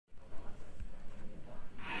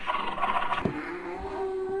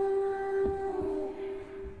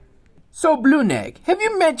So, Blueneck, have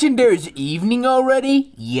you mentioned there's evening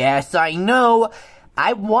already? Yes, I know.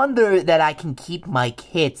 I wonder that I can keep my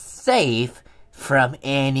kids safe from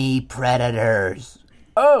any predators.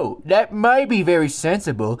 Oh, that might be very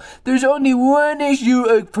sensible. There's only one issue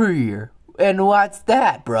up here. And what's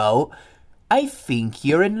that, bro? I think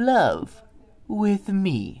you're in love with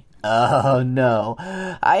me. Oh, no.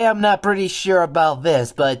 I am not pretty sure about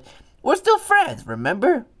this, but we're still friends,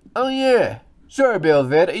 remember? Oh, yeah. Sorry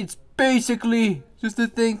about that. It's basically just the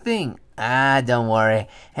thing. Don't worry.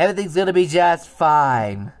 Everything's gonna be just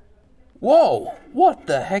fine. Whoa, what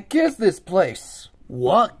the heck is this place?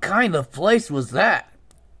 What kind of place was that?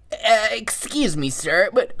 Excuse me, sir,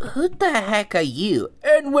 but who the heck are you?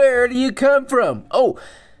 And where do you come from? Oh,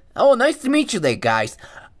 nice to meet you there, guys.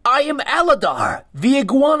 I am Aladar, the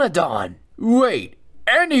Iguanodon. Wait,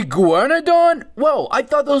 an iguanodon? Whoa, I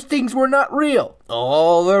thought those things were not real.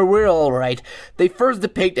 Oh, they're real, all right. They first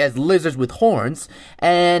depict as lizards with horns,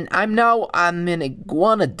 and I'm an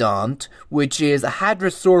iguanodont, which is a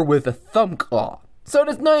hadrosaur with a thumb claw. So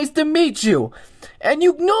it's nice to meet you. And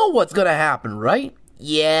you know what's gonna happen, right?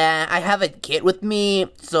 Yeah, I have a kid with me,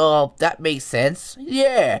 so that makes sense.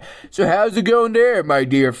 Yeah, so how's it going there, my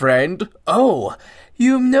dear friend? Oh,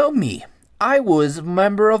 you know me. I was a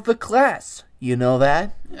member of the class. You know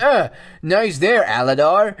that? Nice there,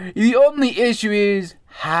 Aladar. The only issue is,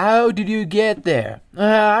 how did you get there?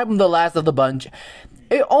 I'm the last of the bunch.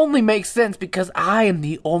 It only makes sense because I am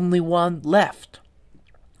the only one left.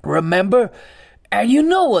 Remember? And you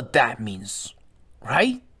know what that means,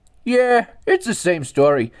 right? Yeah, it's the same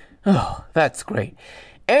story. Oh, that's great.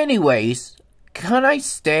 Anyways, can I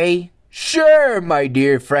stay? Sure, my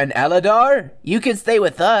dear friend Aladar. You can stay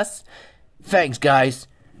with us. Thanks, guys.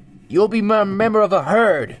 You'll be my member of the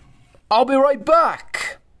herd. I'll be right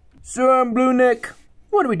back. So, Blueneck,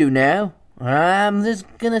 what do we do now? I'm just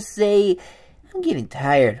gonna say, I'm getting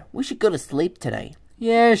tired. We should go to sleep tonight.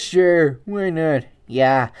 Yeah, sure. Why not?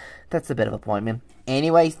 Yeah, that's a bit of a appointment.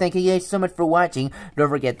 Anyways, thank you guys so much for watching. Don't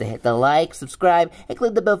forget to hit the like, subscribe, and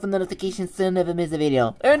click the bell for notifications so you never miss a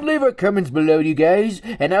video. And leave your comments below, you guys.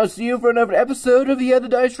 And I'll see you for another episode of the other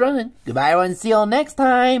Dice Run. Goodbye, everyone. See you all next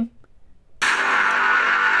time.